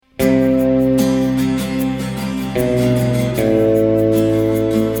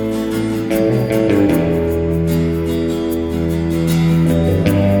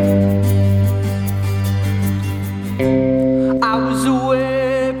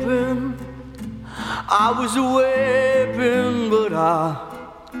I was a weapon, but I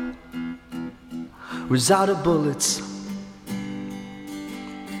was out of bullets.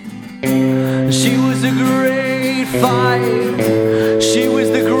 She was a great fight. She was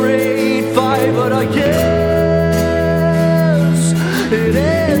the great fight, but I guess it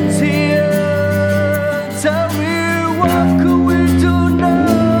ends here. Tell me what could we do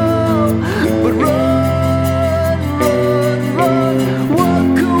now? But run, run, run. What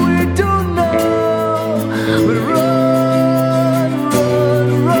could we do now? But run, run,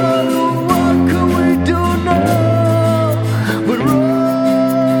 run. What could we do now? But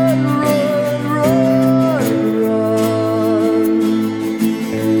run, run, run, run.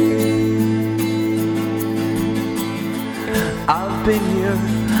 I've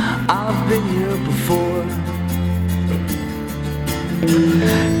been here before.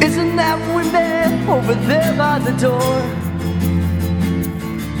 Isn't that what we met over there by the door?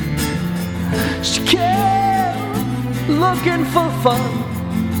 She kept looking for fun.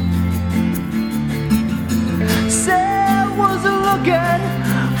 Said wasn't looking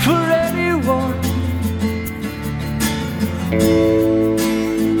for anyone.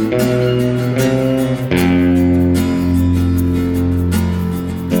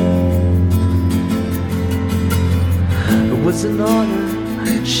 It was an honor.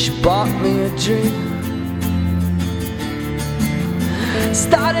 She bought me a drink.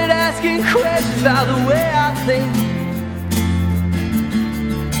 Started asking questions about the way I think.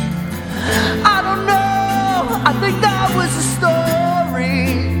 I don't know, I think that was a story.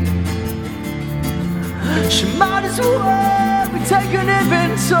 She might as well be taking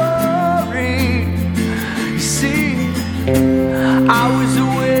inventory. You see, I was a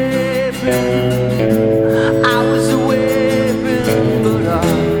weapon. I was a weapon, but I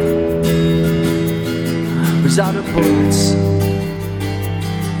was out of bullets.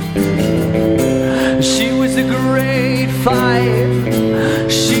 She was a great fight.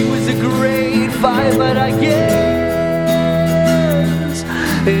 She was a great fight, but I guess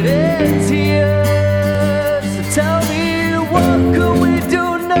it ends here. So tell me, what could we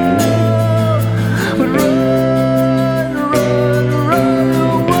do now? But run, run, run.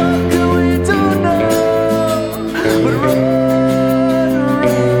 What could we do now? But run,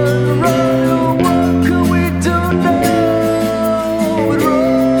 run, run. What could we do now? But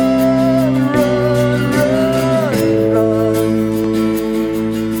run, run, run, run.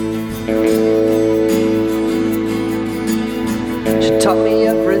 She taught me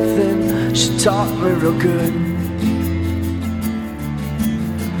everything. She taught me real good.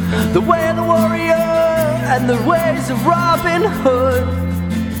 The way of the warrior and the ways of Robin Hood.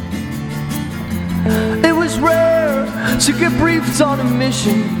 It was rare to get briefed on a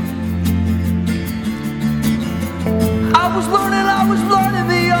mission. I was learning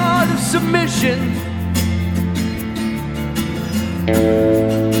the art of submission.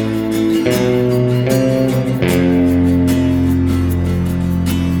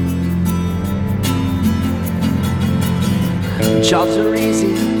 Jobs are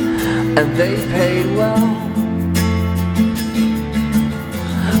easy and they paid well.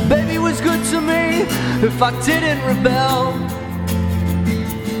 Baby was good to me if I didn't rebel.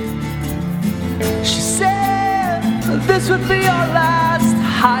 She said this would be our last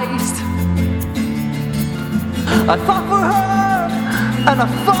heist. I fought for her and I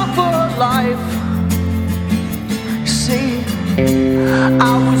fought for her life. See,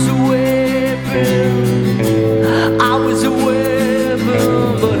 I was a weapon. I was a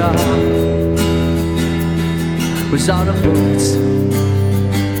weapon, but I was out of bullets.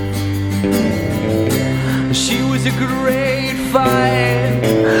 She was a great fight.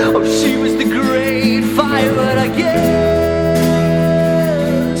 Oh, she was the great fight, but I guess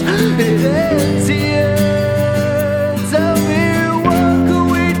it ends here. Tell me, what could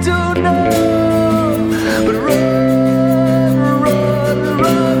we do now? But run, run,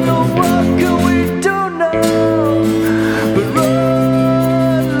 run. What could we do now? But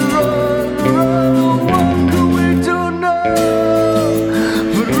run, run, run. What could we do now?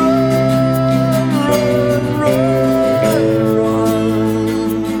 But run, run, run, run.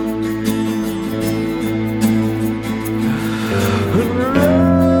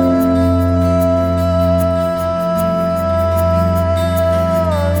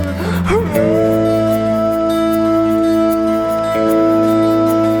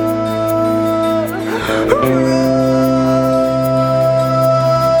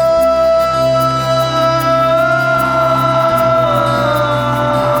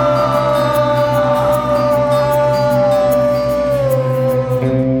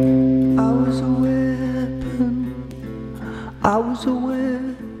 I was a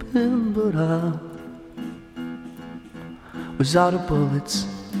weapon, but I was out of bullets.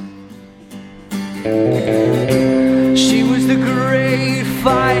 She was the great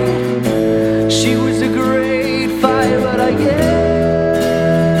fight. She was the great